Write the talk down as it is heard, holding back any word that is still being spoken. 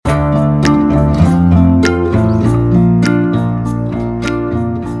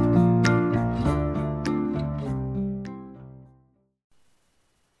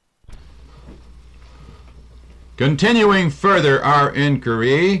Continuing further our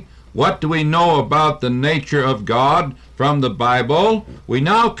inquiry, what do we know about the nature of God from the Bible? We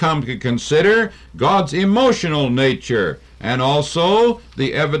now come to consider God's emotional nature, and also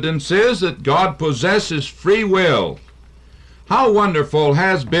the evidences that God possesses free will. How wonderful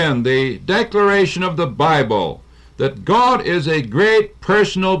has been the declaration of the Bible that God is a great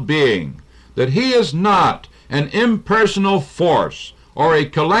personal being, that He is not an impersonal force or a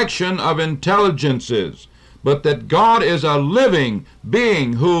collection of intelligences, but that God is a living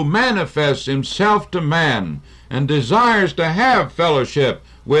being who manifests Himself to man and desires to have fellowship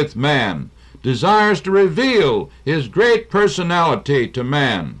with man, desires to reveal His great personality to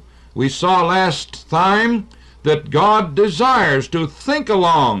man. We saw last time that God desires to think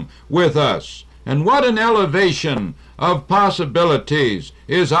along with us, and what an elevation of possibilities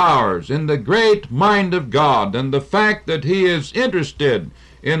is ours in the great mind of God, and the fact that He is interested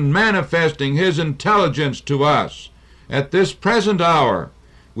in manifesting His intelligence to us. At this present hour,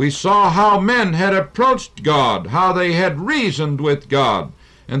 we saw how men had approached God, how they had reasoned with God,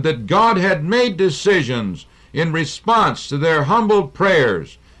 and that God had made decisions in response to their humble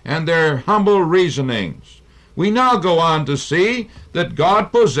prayers and their humble reasonings. We now go on to see that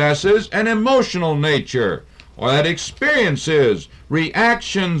God possesses an emotional nature, or that experiences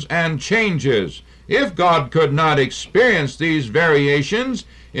reactions and changes. If God could not experience these variations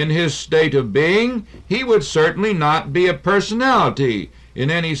in His state of being, He would certainly not be a personality in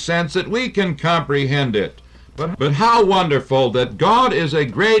any sense that we can comprehend it. But how wonderful that God is a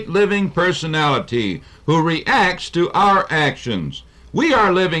great living personality who reacts to our actions. We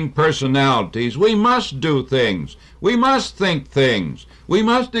are living personalities. We must do things. We must think things. We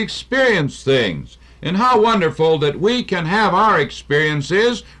must experience things. And how wonderful that we can have our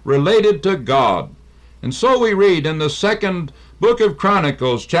experiences related to God. And so we read in the second book of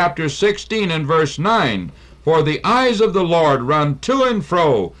Chronicles, chapter 16 and verse 9, "For the eyes of the Lord run to and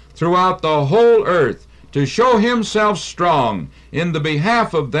fro throughout the whole earth, to show Himself strong in the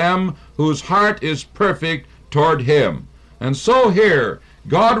behalf of them whose heart is perfect toward Him." And so here,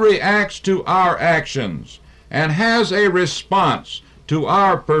 God reacts to our actions and has a response to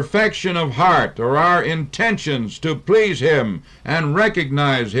our perfection of heart, or our intentions to please Him and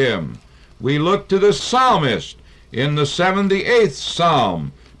recognize Him. We look to the psalmist in the 78th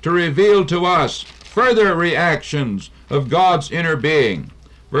Psalm to reveal to us further reactions of God's inner being.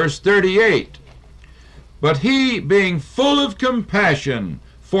 Verse 38, "But He, being full of compassion,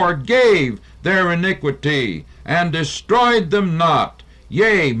 forgave their iniquity, and destroyed them not.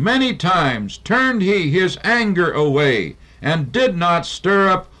 Yea, many times turned He His anger away, and did not stir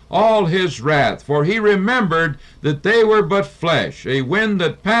up all His wrath. For He remembered that they were but flesh, a wind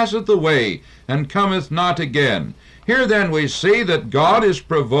that passeth away, and cometh not again." Here then we see that God is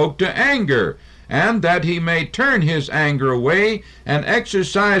provoked to anger, and that He may turn His anger away and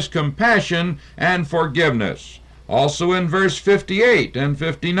exercise compassion and forgiveness. Also in verse 58 and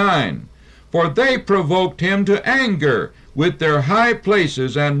 59, "For they provoked Him to anger with their high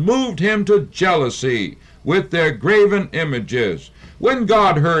places, and moved Him to jealousy with their graven images. When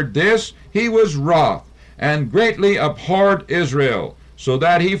God heard this, He was wroth, and greatly abhorred Israel, so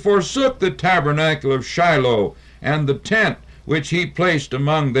that He forsook the tabernacle of Shiloh, and the tent which He placed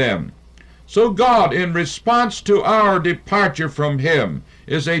among them." So God, in response to our departure from Him,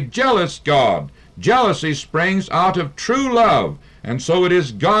 is a jealous God. Jealousy springs out of true love, and so it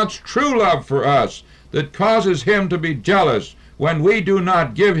is God's true love for us that causes Him to be jealous when we do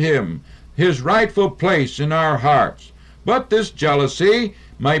not give Him His rightful place in our hearts. But this jealousy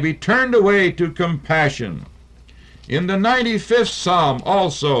may be turned away to compassion. In the 95th Psalm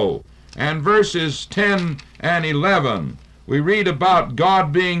also, and verses 10 and 11, we read about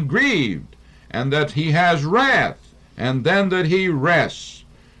God being grieved, and that He has wrath, and then that He rests.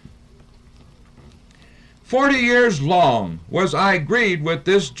 40 years long was I grieved with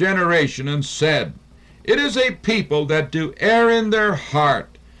this generation, and said, It is a people that do err in their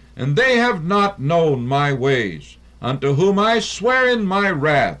heart, and they have not known my ways, unto whom I swear in my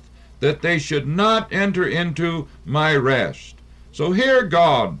wrath, that they should not enter into my rest. So here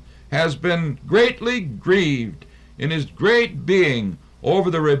God has been greatly grieved in His great being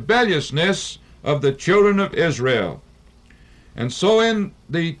over the rebelliousness of the children of Israel. And so in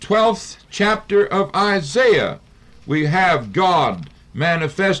the 12th chapter of Isaiah, we have God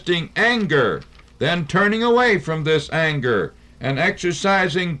manifesting anger, then turning away from this anger and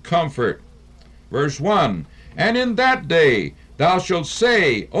exercising comfort. Verse 1, "And in that day thou shalt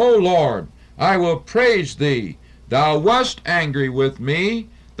say, O Lord, I will praise Thee. Thou wast angry with me,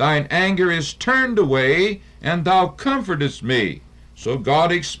 Thine anger is turned away, and Thou comfortest me. So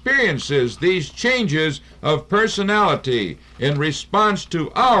God experiences these changes of personality in response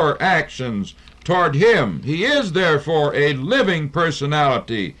to our actions toward Him. He is therefore a living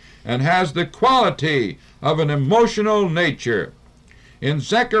personality and has the quality of an emotional nature. In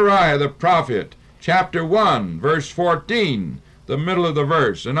Zechariah the prophet, chapter 1, verse 14, the middle of the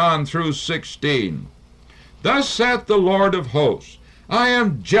verse, and on through 16. Thus saith the Lord of hosts, I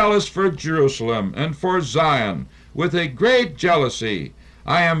am jealous for Jerusalem and for Zion with a great jealousy.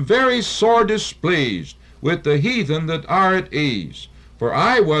 I am very sore displeased with the heathen that are at ease. For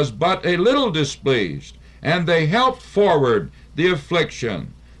I was but a little displeased, and they helped forward the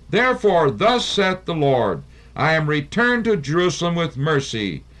affliction. Therefore thus saith the Lord, I am returned to Jerusalem with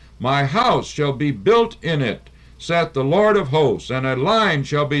mercy. My house shall be built in it, saith the Lord of hosts, and a line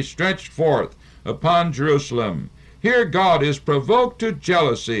shall be stretched forth upon Jerusalem. Here God is provoked to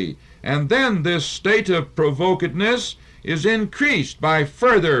jealousy, and then this state of provokedness is increased by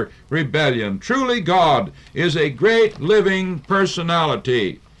further rebellion. Truly God is a great living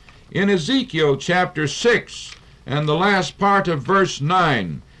personality. In Ezekiel chapter 6 and the last part of verse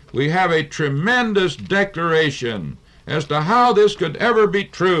 9, we have a tremendous declaration as to how this could ever be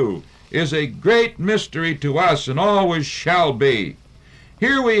true. Is a great mystery to us and always shall be.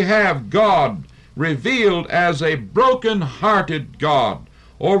 Here we have God revealed as a broken-hearted God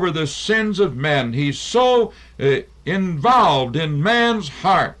over the sins of men. He's so involved in man's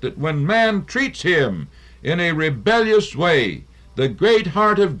heart that when man treats him in a rebellious way, the great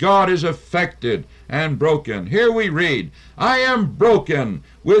heart of God is affected and broken. Here we read, I am broken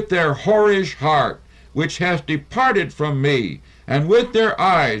with their whorish heart, which hath departed from me, and with their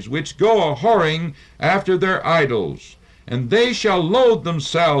eyes which go a-whoring after their idols. And they shall loathe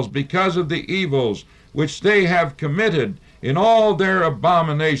themselves because of the evils which they have committed in all their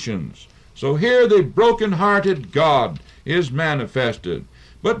abominations. So here the broken-hearted God is manifested.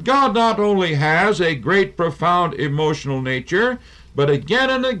 But God not only has a great profound emotional nature, but again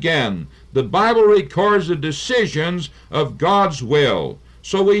and again the Bible records the decisions of God's will.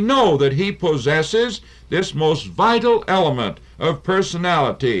 So we know that He possesses this most vital element of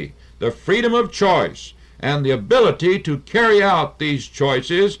personality, the freedom of choice, and the ability to carry out these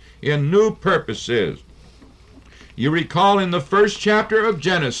choices in new purposes. You recall in the first chapter of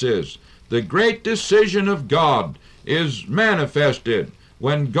Genesis, the great decision of God is manifested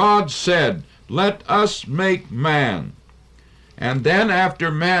when God said, let us make man. And then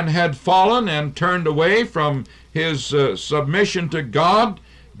after man had fallen and turned away from his submission to God,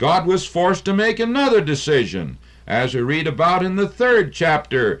 God was forced to make another decision, as we read about in the third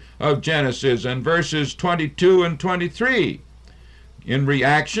chapter of Genesis and verses 22 and 23. In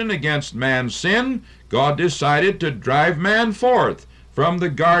reaction against man's sin, God decided to drive man forth from the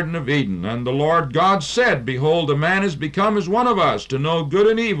Garden of Eden. And the Lord God said, behold, the man is become as one of us, to know good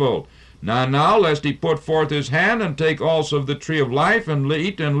and evil. Now, lest he put forth his hand and take also of the tree of life, and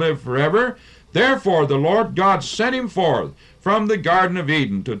eat and live forever. Therefore the Lord God sent him forth from the Garden of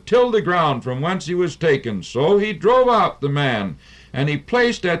Eden to till the ground from whence he was taken. So he drove out the man, and he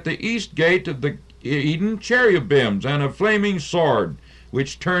placed at the east gate of the Eden cherubims and a flaming sword,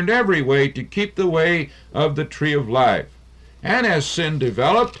 which turned every way to keep the way of the tree of life. And as sin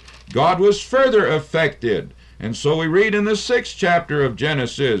developed, God was further affected. And so we read in the 6th chapter of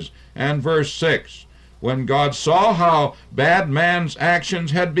Genesis and verse 6, when God saw how bad man's actions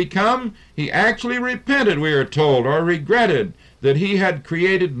had become, he actually repented, we are told, or regretted that he had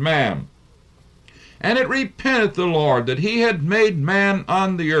created man. And it repenteth the Lord that he had made man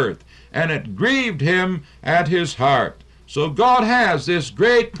on the earth, and it grieved him at his heart. So God has this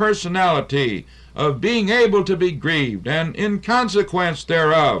great personality of being able to be grieved, and in consequence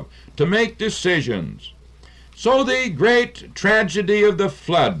thereof, to make decisions. So the great tragedy of the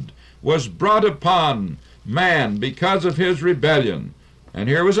flood was brought upon man because of his rebellion. And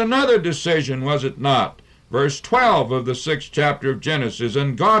here was another decision, was it not? Verse 12 of the 6th chapter of Genesis,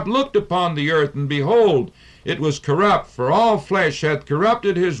 and God looked upon the earth, and behold, it was corrupt, for all flesh hath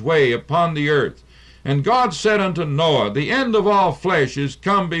corrupted his way upon the earth. And God said unto Noah, the end of all flesh is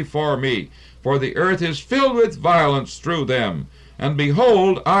come before me, for the earth is filled with violence through them. And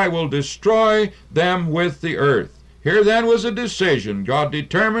behold, I will destroy them with the earth. Here then was a decision. God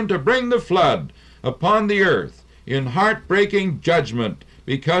determined to bring the flood upon the earth in heartbreaking judgment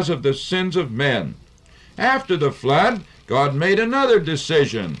because of the sins of men. After the flood, God made another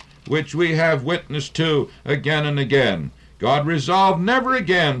decision, which we have witnessed to again and again. God resolved never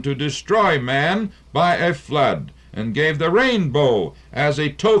again to destroy man by a flood, and gave the rainbow as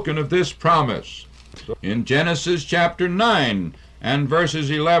a token of this promise. In Genesis chapter 9 and verses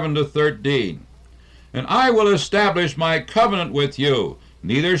 11 to 13. And I will establish my covenant with you.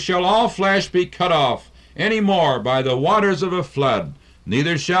 Neither shall all flesh be cut off any more by the waters of a flood,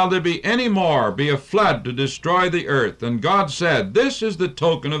 neither shall there be any more be a flood to destroy the earth. And God said, This is the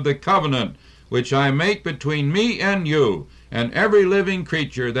token of the covenant which I make between me and you, and every living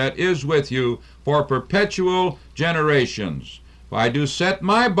creature that is with you for perpetual generations. For I do set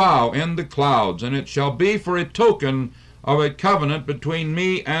my bow in the clouds, and it shall be for a token of a covenant between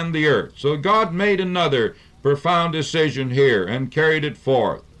me and the earth. So God made another profound decision here and carried it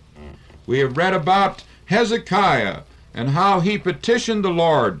forth. We have read about Hezekiah and how he petitioned the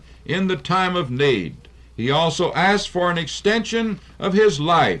Lord in the time of need. He also asked for an extension of his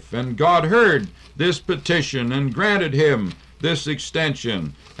life, and God heard this petition and granted him this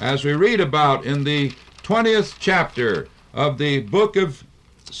extension, as we read about in the 20th chapter of the book of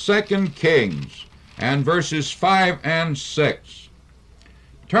 2 Kings, and verses 5 and 6.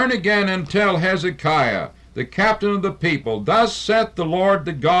 Turn again and tell Hezekiah, the captain of the people, Thus saith the Lord,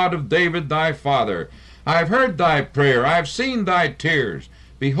 the God of David thy father, I have heard thy prayer, I have seen thy tears.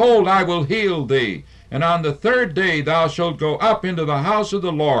 Behold, I will heal thee, and on the third day thou shalt go up into the house of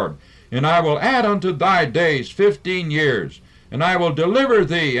the Lord, and I will add unto thy days 15 years. And I will deliver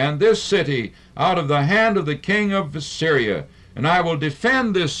thee and this city out of the hand of the king of Assyria. And I will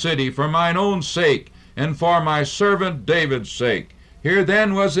defend this city for mine own sake, and for my servant David's sake. Here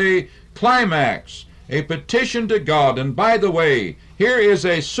then was a climax, a petition to God. And by the way, here is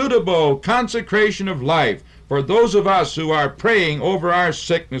a suitable consecration of life for those of us who are praying over our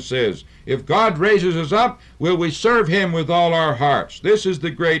sicknesses. If God raises us up, will we serve him with all our hearts? This is the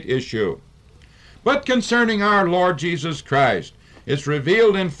great issue. But concerning our Lord Jesus Christ, it's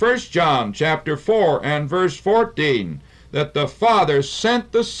revealed in 1 John chapter 4 and verse 14 that the Father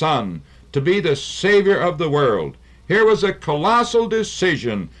sent the Son to be the Savior of the world. Here was a colossal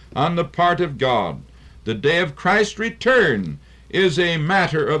decision on the part of God. The day of Christ's return is a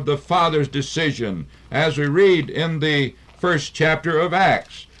matter of the Father's decision, as we read in the first chapter of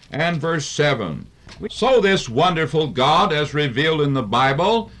Acts and verse 7. So this wonderful God, as revealed in the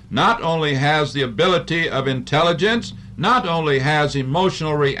Bible, not only has the ability of intelligence, not only has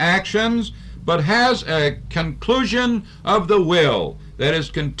emotional reactions, but has a conclusion of the will that is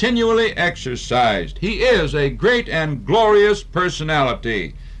continually exercised. He is a great and glorious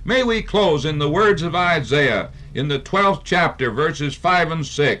personality. May we close in the words of Isaiah in the 12th chapter, verses 5 and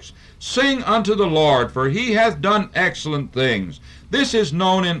 6. Sing unto the Lord, for he hath done excellent things. This is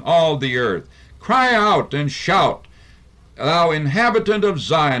known in all the earth. Cry out and shout, thou inhabitant of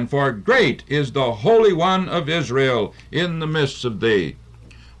Zion, for great is the Holy One of Israel in the midst of thee.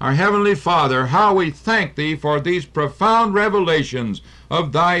 Our Heavenly Father, how we thank thee for these profound revelations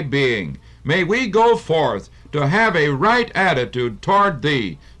of thy being. May we go forth to have a right attitude toward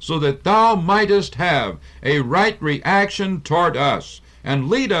thee, so that thou mightest have a right reaction toward us, and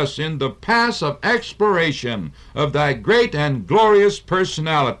lead us in the paths of exploration of thy great and glorious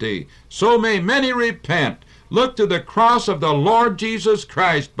personality. So may many repent, look to the cross of the Lord Jesus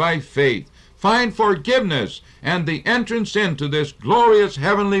Christ by faith, find forgiveness and the entrance into this glorious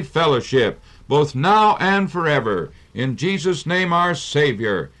heavenly fellowship, both now and forever. In Jesus' name our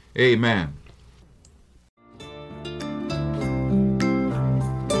Savior. Amen.